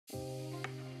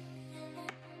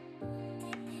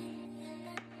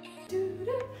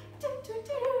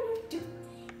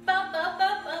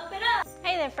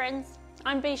there friends,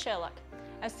 I'm Sherlock,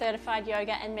 a certified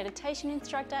yoga and meditation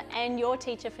instructor and your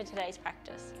teacher for today's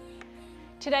practice.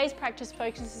 Today's practice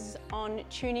focuses on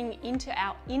tuning into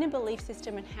our inner belief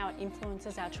system and how it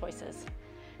influences our choices.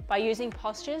 By using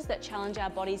postures that challenge our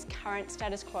body's current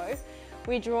status quo,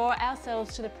 we draw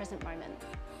ourselves to the present moment.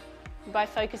 By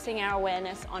focusing our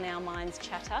awareness on our mind's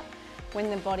chatter, when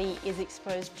the body is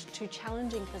exposed to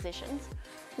challenging positions,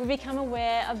 we become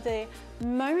aware of the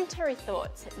momentary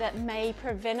thoughts that may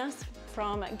prevent us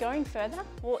from going further,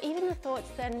 or even the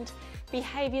thoughts and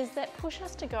behaviours that push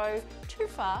us to go too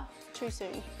far too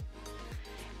soon.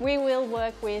 We will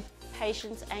work with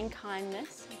patience and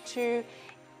kindness to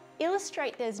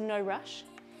illustrate there's no rush.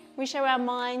 We show our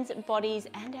minds, bodies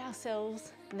and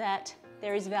ourselves that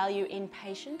there is value in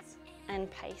patience and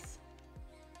pace.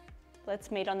 Let's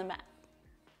meet on the mat.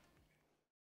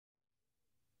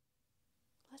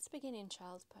 Let's begin in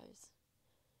child's pose.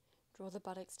 Draw the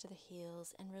buttocks to the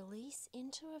heels and release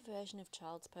into a version of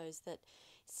child's pose that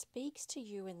speaks to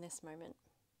you in this moment.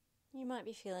 You might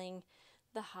be feeling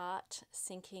the heart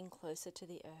sinking closer to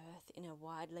the earth in a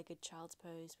wide-legged child's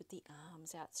pose with the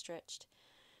arms outstretched.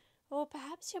 Or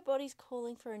perhaps your body's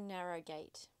calling for a narrow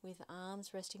gait with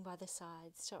arms resting by the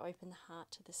sides to open the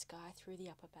heart to the sky through the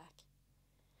upper back.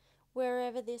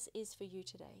 Wherever this is for you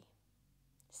today,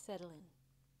 settle in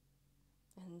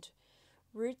and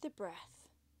root the breath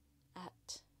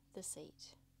at the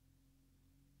seat.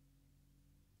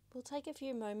 We'll take a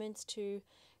few moments to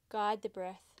guide the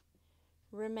breath,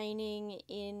 remaining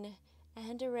in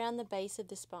and around the base of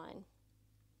the spine.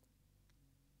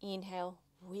 Inhale,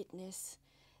 witness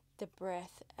the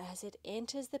breath as it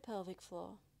enters the pelvic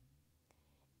floor.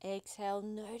 Exhale,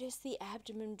 notice the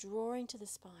abdomen drawing to the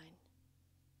spine.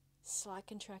 Slight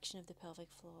contraction of the pelvic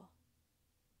floor.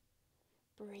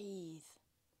 Breathe.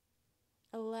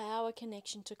 Allow a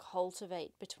connection to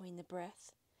cultivate between the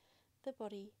breath, the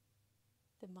body,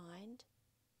 the mind,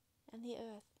 and the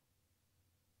earth.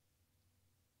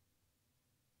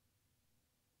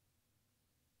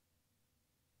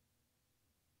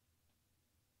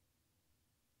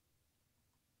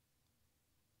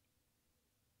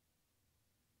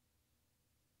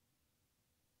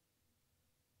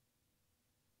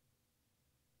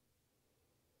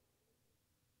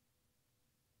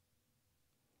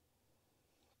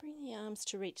 Bring the arms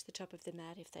to reach the top of the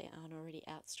mat if they aren't already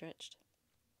outstretched.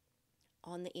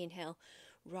 On the inhale,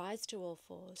 rise to all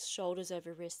fours, shoulders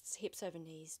over wrists, hips over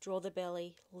knees. Draw the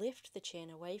belly, lift the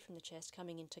chin away from the chest,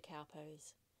 coming into cow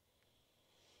pose.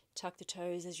 Tuck the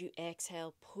toes as you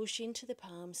exhale, push into the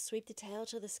palms, sweep the tail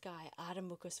to the sky, Ardha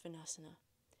Mukha Svanasana.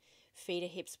 Feet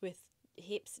are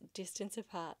hips distance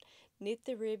apart. Knit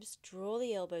the ribs, draw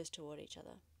the elbows toward each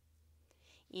other.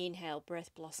 Inhale,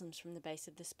 breath blossoms from the base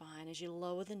of the spine as you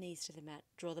lower the knees to the mat,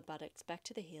 draw the buttocks back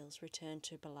to the heels, return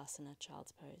to Balasana,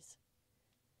 child's pose.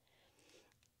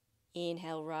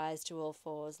 Inhale, rise to all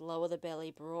fours, lower the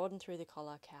belly, broaden through the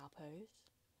collar, cow pose.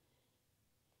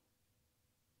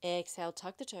 Exhale,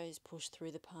 tuck the toes, push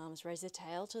through the palms, raise the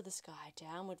tail to the sky,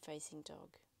 downward facing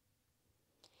dog.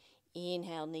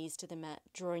 Inhale, knees to the mat,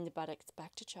 drawing the buttocks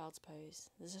back to child's pose.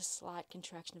 There's a slight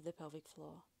contraction of the pelvic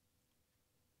floor.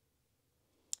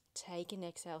 Take an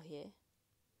exhale here.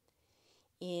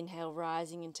 Inhale,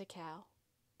 rising into cow.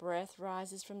 Breath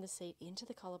rises from the seat into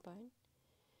the collarbone.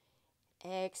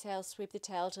 Exhale, sweep the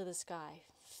tail to the sky.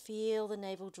 Feel the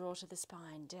navel draw to the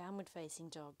spine, downward facing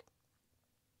dog.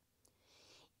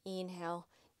 Inhale,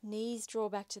 knees draw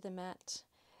back to the mat.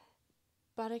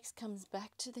 Buttocks comes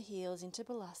back to the heels into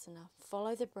Balasana.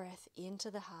 Follow the breath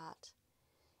into the heart.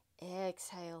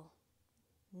 Exhale.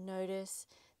 Notice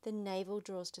the navel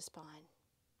draws to spine.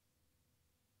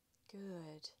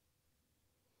 Good.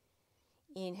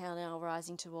 Inhale now,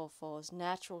 rising to all fours,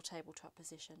 natural tabletop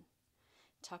position.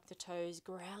 Tuck the toes,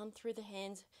 ground through the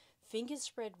hands, fingers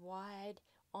spread wide.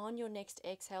 On your next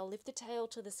exhale, lift the tail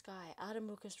to the sky, Ardha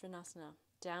Mukha Svanasana,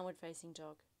 downward facing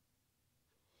dog.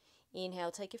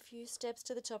 Inhale, take a few steps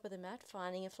to the top of the mat,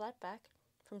 finding a flat back,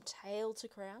 from tail to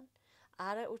crown,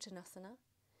 Ardha Uttanasana.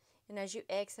 And as you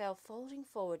exhale, folding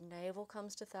forward, navel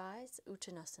comes to thighs,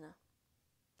 Uttanasana.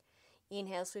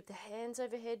 Inhale, sweep the hands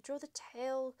overhead, draw the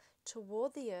tail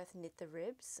toward the earth, knit the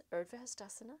ribs, Urdhva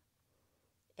Hastasana.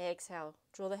 Exhale,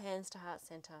 draw the hands to heart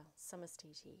center,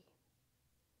 Samastiti.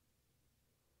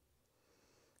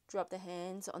 Drop the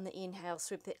hands on the inhale,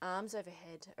 sweep the arms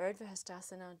overhead, Urdhva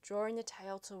Hastasana, drawing the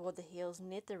tail toward the heels,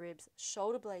 knit the ribs,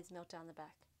 shoulder blades melt down the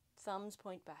back, thumbs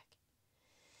point back.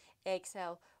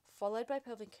 Exhale, followed by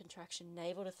pelvic contraction,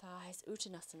 navel to thighs,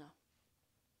 Uttanasana.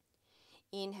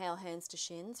 Inhale, hands to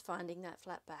shins, finding that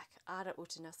flat back, Ardha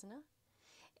Uttanasana.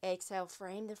 Exhale,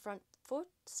 frame the front foot,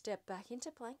 step back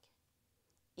into plank.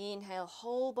 Inhale,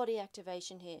 whole body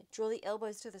activation here. Draw the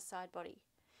elbows to the side body.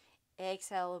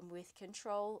 Exhale, and with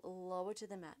control, lower to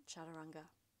the mat, chaturanga.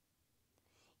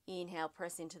 Inhale,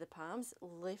 press into the palms,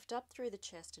 lift up through the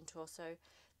chest and torso.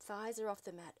 Thighs are off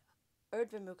the mat,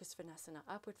 Urdhva Mukha Svanasana,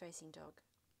 upward facing dog.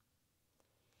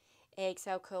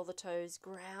 Exhale, curl the toes,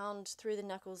 ground through the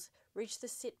knuckles, reach the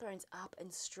sit bones up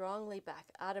and strongly back,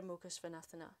 Adho Mukha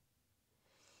Svanasana.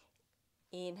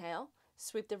 Inhale,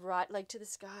 sweep the right leg to the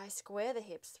sky, square the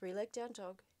hips, 3-leg down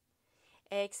dog.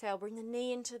 Exhale, bring the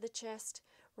knee into the chest,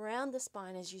 round the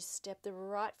spine as you step the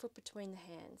right foot between the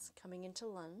hands, coming into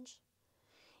lunge.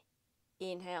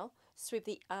 Inhale, sweep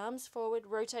the arms forward,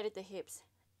 rotate at the hips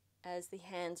as the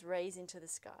hands raise into the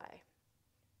sky.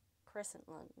 Crescent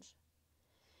lunge.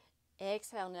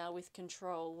 Exhale now with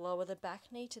control, lower the back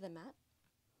knee to the mat.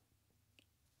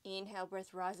 Inhale,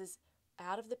 breath rises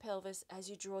out of the pelvis as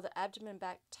you draw the abdomen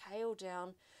back, tail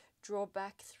down, draw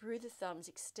back through the thumbs,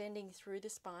 extending through the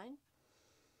spine.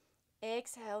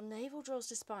 Exhale, navel draws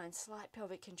to spine, slight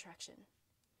pelvic contraction.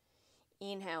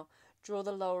 Inhale, draw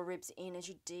the lower ribs in as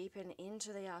you deepen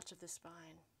into the arch of the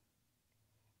spine.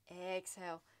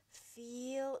 Exhale,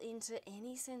 feel into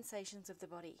any sensations of the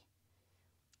body.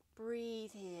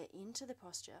 Breathe here into the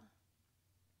posture.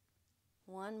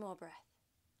 One more breath.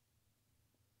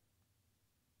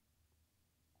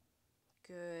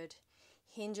 Good.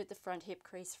 Hinge at the front hip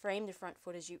crease. Frame the front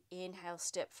foot as you inhale,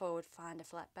 step forward, find a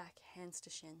flat back, hands to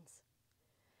shins.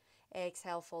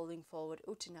 Exhale, folding forward,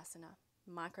 Uttanasana.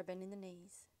 Micro bend in the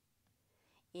knees.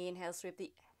 Inhale, sweep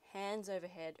the hands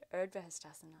overhead, Urdhva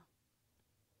Hastasana.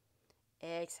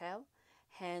 Exhale,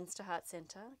 hands to heart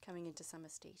center, coming into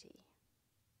Samastiti.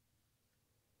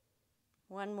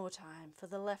 One more time for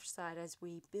the left side as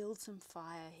we build some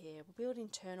fire here. We'll build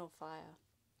internal fire.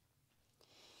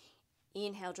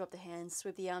 Inhale, drop the hands,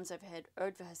 sweep the arms overhead,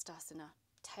 Urdhva Hastasana.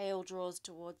 Tail draws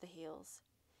toward the heels.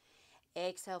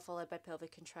 Exhale, followed by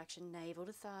pelvic contraction, navel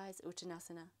to thighs,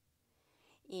 Uttanasana.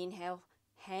 Inhale,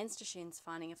 hands to shins,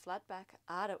 finding a flat back,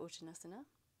 Ardha Uttanasana.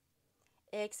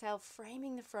 Exhale,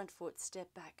 framing the front foot,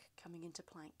 step back, coming into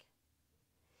plank.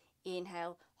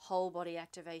 Inhale, whole body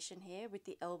activation here with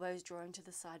the elbows drawing to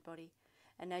the side body.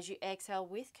 And as you exhale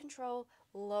with control,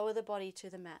 lower the body to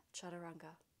the mat,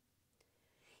 chaturanga.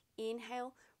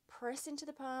 Inhale, press into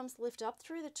the palms, lift up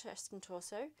through the chest and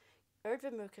torso,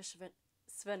 Urdhva Mukha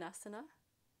Svanasana.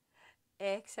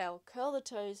 Exhale, curl the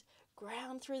toes,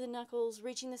 ground through the knuckles,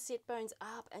 reaching the sit bones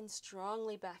up and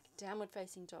strongly back, downward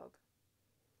facing dog.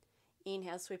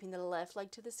 Inhale, sweeping the left leg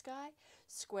to the sky,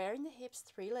 squaring the hips,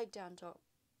 3-leg down dog.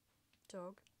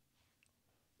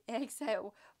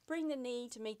 Exhale, bring the knee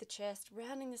to meet the chest,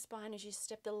 rounding the spine as you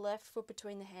step the left foot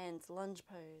between the hands, lunge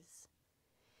pose.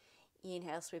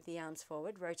 Inhale, sweep the arms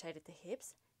forward, rotate at the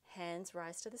hips, hands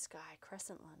rise to the sky,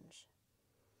 crescent lunge.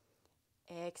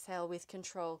 Exhale with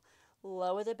control,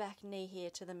 lower the back knee here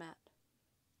to the mat.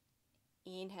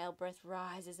 Inhale, breath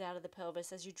rises out of the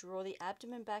pelvis as you draw the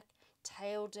abdomen back,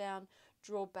 tail down,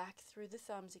 draw back through the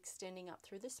thumbs, extending up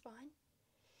through the spine.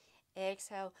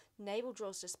 Exhale, navel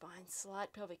draws to spine,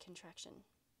 slight pelvic contraction.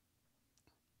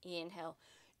 Inhale,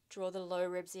 draw the low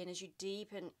ribs in as you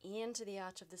deepen into the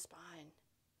arch of the spine.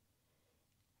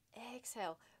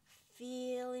 Exhale,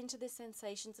 feel into the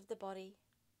sensations of the body.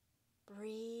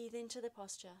 Breathe into the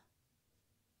posture.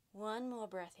 One more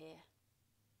breath here.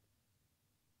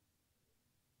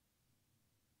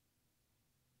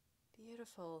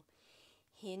 Beautiful.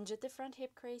 Hinge at the front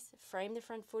hip crease. Frame the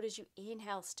front foot as you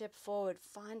inhale, step forward,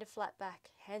 find a flat back,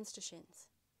 hands to shins.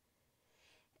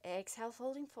 Exhale,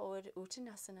 folding forward,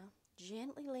 Uttanasana.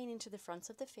 Gently lean into the fronts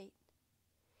of the feet.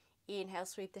 Inhale,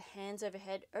 sweep the hands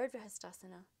overhead, Urdhva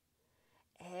Hastasana.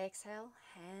 Exhale,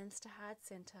 hands to heart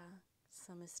center,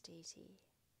 Samastiti.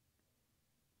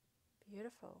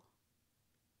 Beautiful.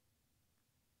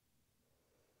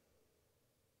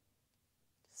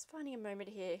 Just finding a moment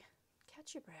here,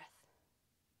 catch your breath.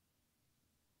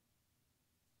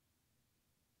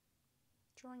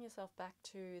 Drawing yourself back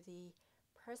to the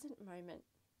present moment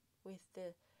with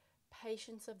the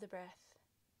patience of the breath,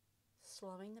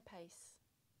 slowing the pace.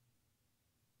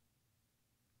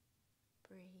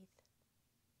 Breathe.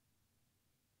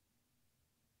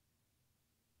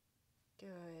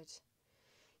 Good.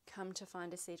 Come to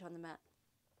find a seat on the mat.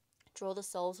 Draw the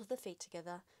soles of the feet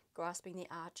together, grasping the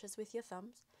arches with your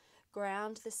thumbs.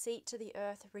 Ground the seat to the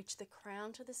earth, reach the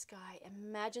crown to the sky.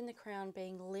 Imagine the crown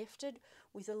being lifted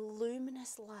with a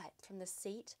luminous light from the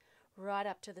seat right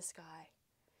up to the sky.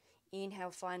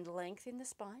 Inhale, find length in the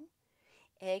spine.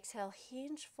 Exhale,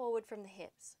 hinge forward from the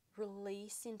hips.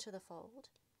 Release into the fold.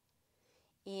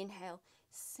 Inhale,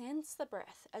 sense the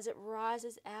breath as it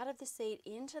rises out of the seat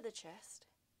into the chest.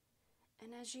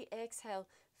 And as you exhale,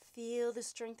 feel the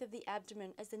strength of the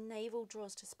abdomen as the navel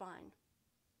draws to spine.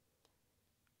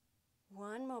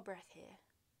 One more breath here.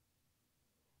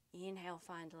 Inhale,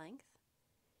 find length.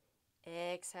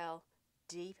 Exhale,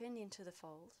 deepen into the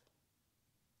fold.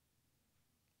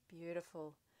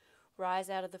 Beautiful. Rise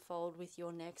out of the fold with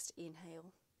your next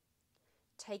inhale.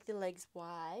 Take the legs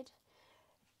wide.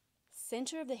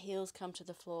 Center of the heels come to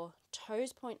the floor.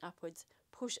 Toes point upwards.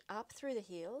 Push up through the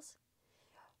heels.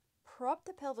 Prop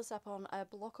the pelvis up on a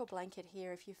block or blanket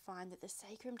here if you find that the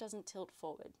sacrum doesn't tilt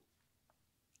forward.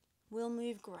 We'll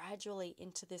move gradually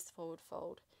into this forward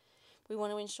fold. We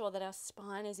want to ensure that our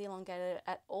spine is elongated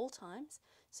at all times,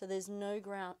 so there's no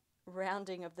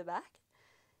rounding of the back.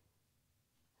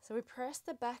 So we press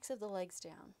the backs of the legs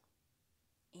down.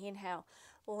 Inhale,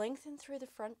 lengthen through the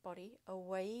front body,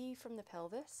 away from the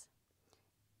pelvis.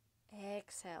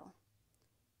 Exhale.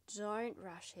 Don't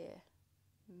rush here.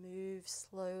 Move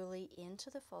slowly into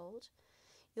the fold.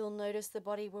 You'll notice the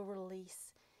body will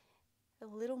release a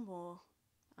little more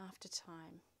after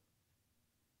time.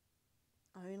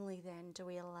 Only then do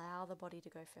we allow the body to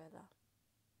go further.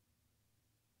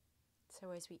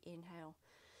 So as we inhale,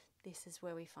 this is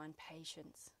where we find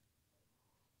patience.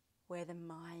 Where the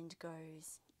mind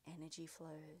goes, energy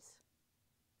flows.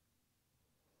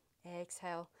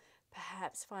 Exhale,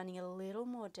 perhaps finding a little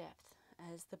more depth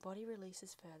as the body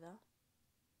releases further.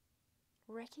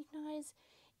 Recognize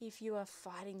if you are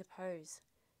fighting the pose.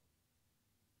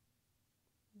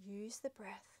 Use the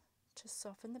breath to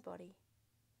soften the body,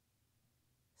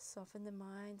 soften the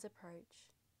mind's approach.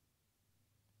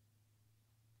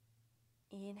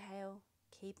 Inhale,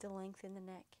 keep the length in the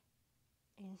neck,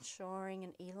 ensuring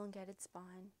an elongated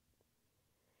spine.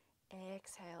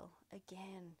 Exhale,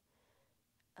 again,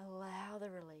 allow the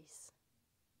release.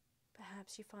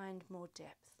 Perhaps you find more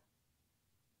depth.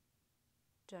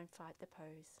 Don't fight the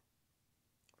pose.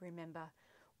 Remember,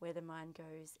 where the mind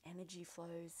goes, energy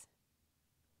flows.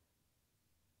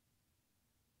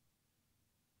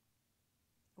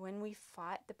 When we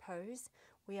fight the pose,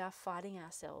 we are fighting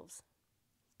ourselves.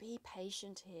 Be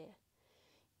patient here.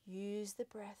 Use the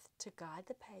breath to guide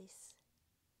the pace.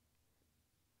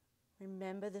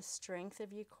 Remember the strength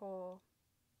of your core.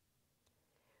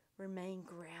 Remain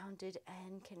grounded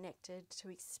and connected to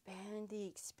expand the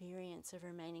experience of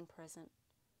remaining present.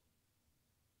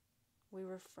 We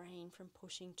refrain from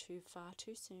pushing too far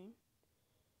too soon,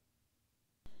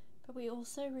 but we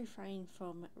also refrain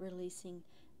from releasing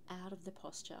out of the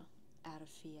posture, out of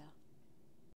fear.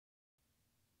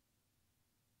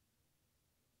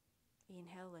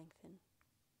 Inhale, lengthen.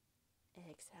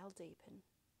 Exhale, deepen.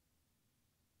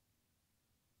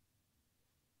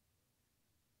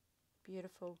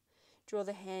 Beautiful. Draw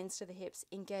the hands to the hips.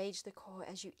 Engage the core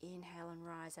as you inhale and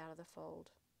rise out of the fold.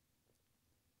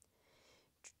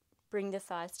 Bring the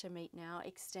thighs to meet now,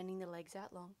 extending the legs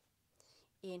out long.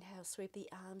 Inhale, sweep the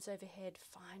arms overhead.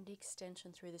 Find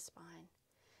extension through the spine.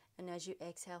 And as you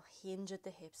exhale, hinge at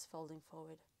the hips, folding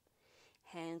forward.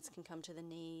 Hands can come to the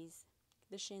knees,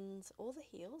 the shins, or the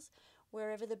heels,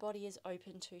 wherever the body is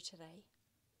open to today.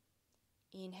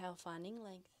 Inhale, finding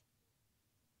length.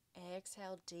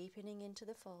 Exhale, deepening into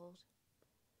the fold.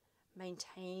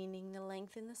 Maintaining the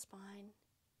length in the spine.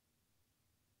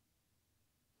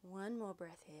 One more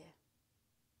breath here.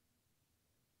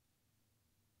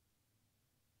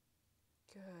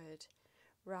 Good.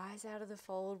 Rise out of the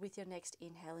fold with your next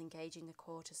inhale, engaging the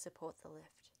core to support the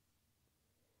lift.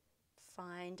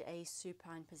 Find a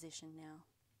supine position now.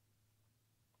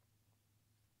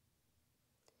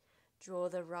 Draw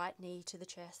the right knee to the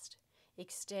chest.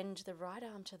 Extend the right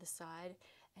arm to the side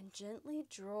and gently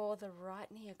draw the right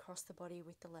knee across the body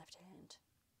with the left hand.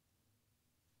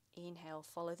 Inhale,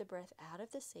 follow the breath out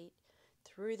of the seat,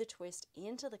 through the twist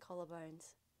into the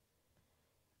collarbones.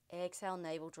 Exhale,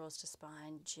 navel draws to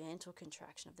spine, gentle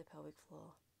contraction of the pelvic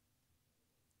floor.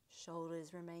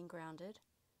 Shoulders remain grounded.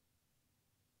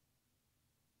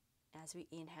 As we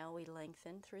inhale, we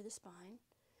lengthen through the spine,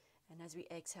 and as we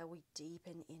exhale, we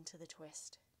deepen into the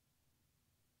twist.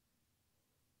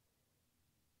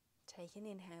 Take an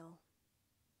inhale,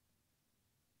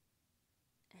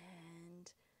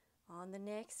 and on the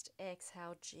next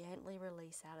exhale, gently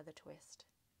release out of the twist.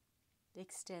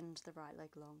 Extend the right leg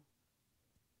long.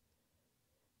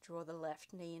 Draw the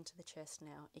left knee into the chest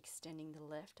now, extending the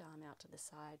left arm out to the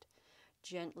side.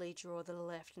 Gently draw the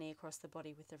left knee across the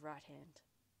body with the right hand.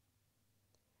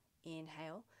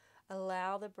 Inhale,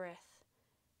 allow the breath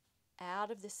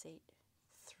out of the seat,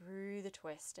 through the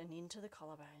twist and into the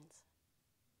collarbones.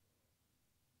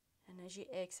 And as you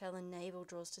exhale, the navel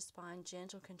draws to spine,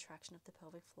 gentle contraction of the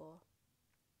pelvic floor.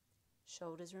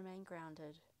 Shoulders remain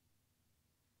grounded.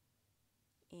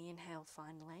 Inhale,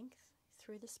 find length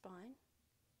through the spine.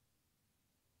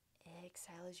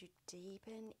 Exhale as you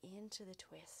deepen into the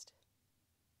twist.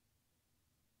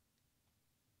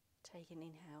 Take an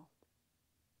inhale.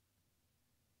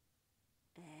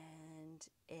 And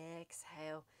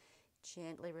exhale.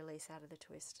 Gently release out of the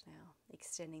twist now,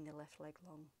 extending the left leg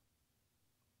long.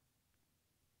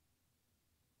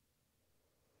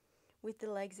 With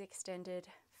the legs extended,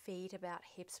 feet about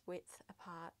hips width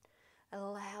apart,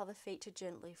 allow the feet to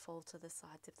gently fall to the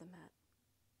sides of the mat.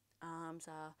 Arms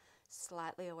are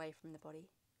slightly away from the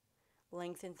body.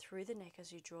 Lengthen through the neck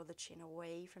as you draw the chin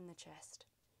away from the chest.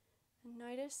 And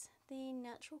notice the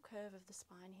natural curve of the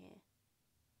spine here.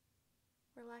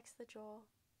 Relax the jaw.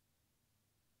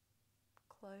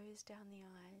 Close down the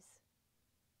eyes.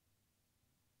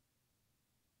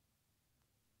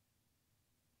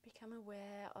 Become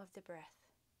aware of the breath.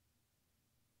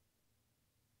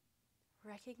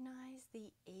 Recognize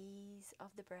the ease of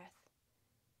the breath,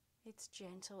 its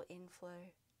gentle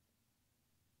inflow,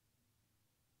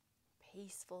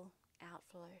 peaceful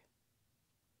outflow.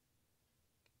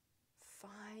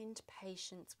 Find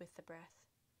patience with the breath.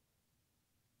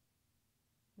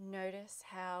 Notice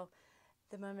how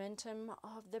the momentum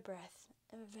of the breath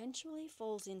eventually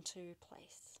falls into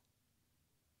place.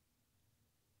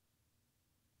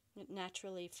 It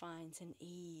naturally finds an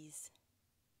ease.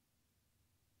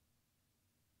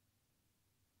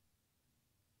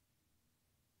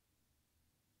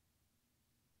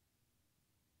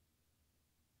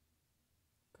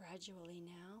 Gradually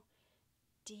now,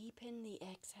 deepen the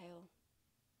exhale,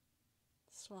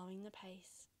 slowing the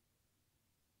pace,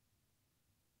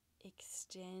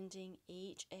 extending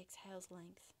each exhale's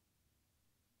length.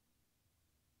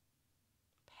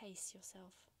 Pace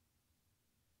yourself.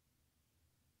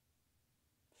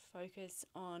 Focus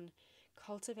on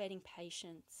cultivating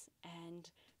patience and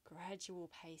gradual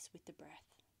pace with the breath.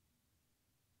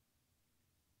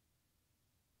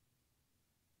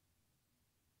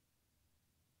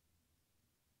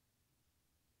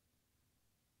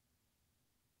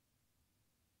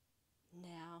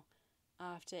 Now,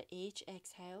 after each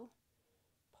exhale,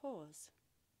 pause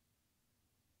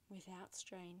without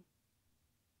strain.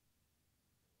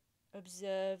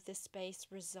 Observe the space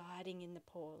residing in the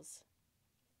pause.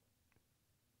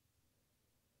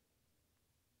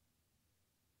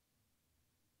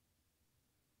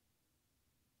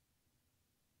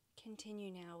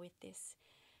 Continue now with this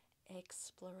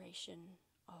exploration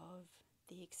of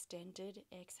the extended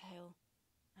exhale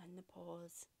and the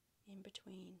pause in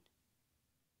between.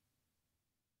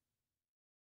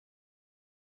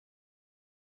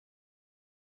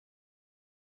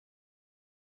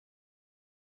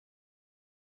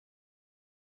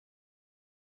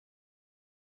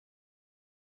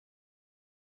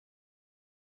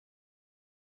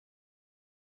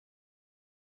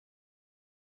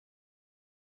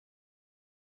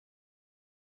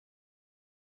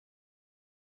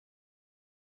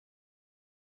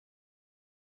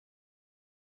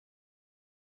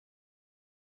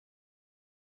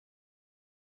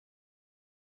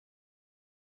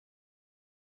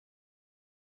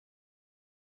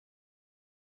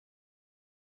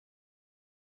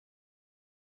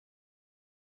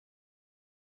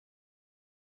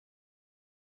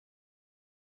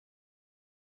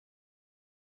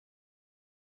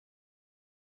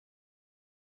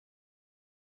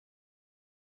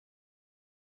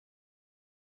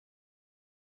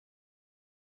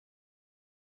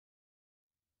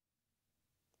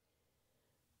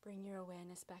 Bring your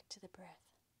awareness back to the breath.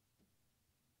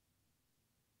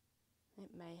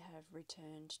 It may have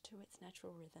returned to its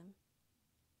natural rhythm,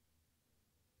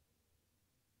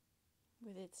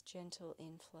 with its gentle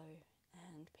inflow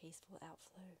and peaceful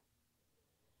outflow.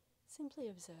 Simply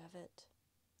observe it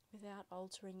without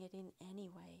altering it in any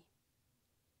way.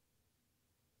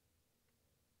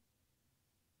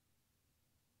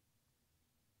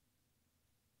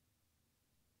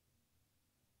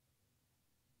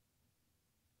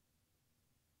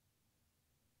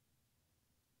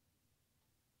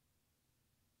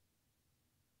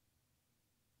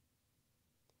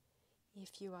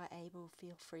 If you are able,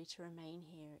 feel free to remain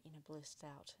here in a blissed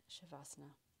out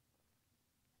Shavasana.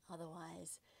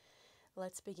 Otherwise,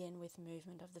 let's begin with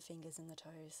movement of the fingers and the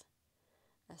toes.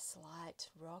 A slight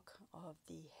rock of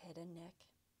the head and neck.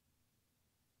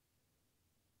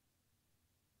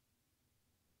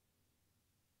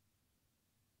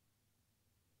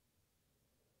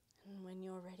 And when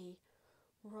you're ready,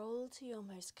 roll to your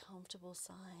most comfortable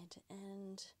side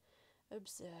and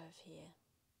observe here.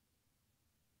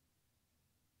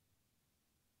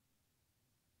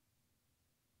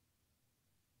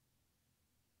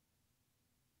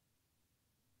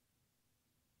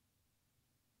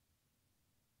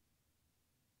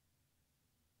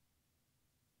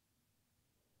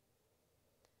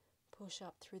 Push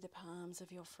up through the palms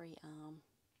of your free arm.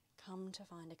 Come to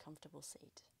find a comfortable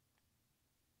seat.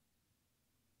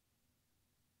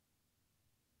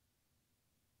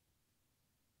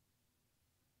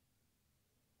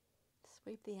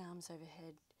 Sweep the arms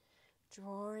overhead,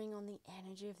 drawing on the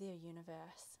energy of the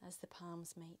universe as the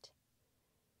palms meet.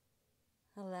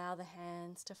 Allow the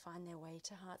hands to find their way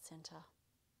to heart center.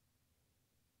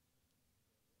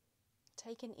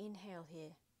 Take an inhale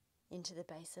here into the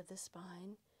base of the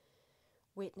spine.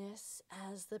 Witness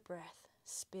as the breath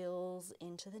spills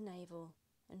into the navel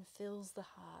and fills the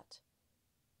heart.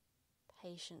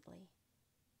 Patiently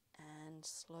and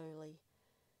slowly,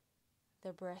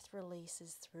 the breath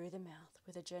releases through the mouth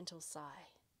with a gentle sigh.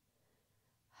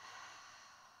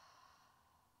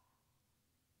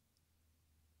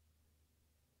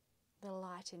 The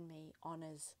light in me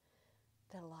honors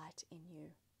the light in you.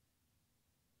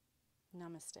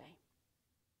 Namaste.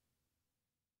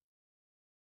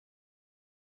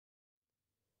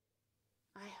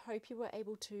 I hope you were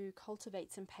able to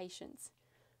cultivate some patience,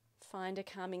 find a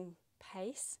calming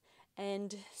pace,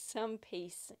 and some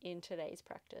peace in today's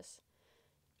practice.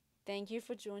 Thank you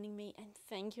for joining me, and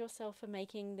thank yourself for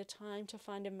making the time to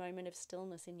find a moment of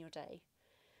stillness in your day.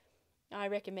 I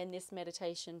recommend this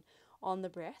meditation on the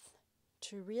breath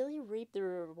to really reap the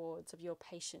rewards of your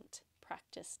patient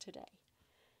practice today.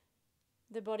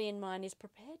 The body and mind is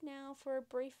prepared now for a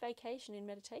brief vacation in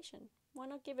meditation. Why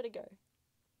not give it a go?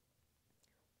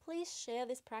 Please share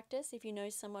this practice if you know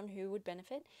someone who would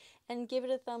benefit, and give it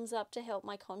a thumbs up to help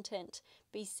my content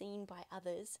be seen by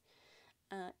others.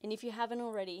 And if you haven't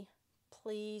already,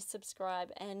 please subscribe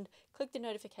and click the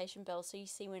notification bell so you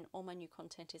see when all my new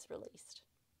content is released.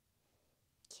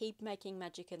 Keep making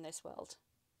magic in this world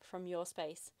from your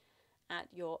space at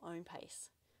your own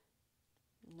pace.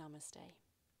 Namaste.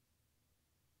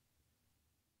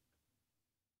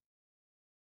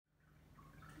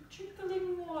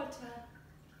 Trickling water.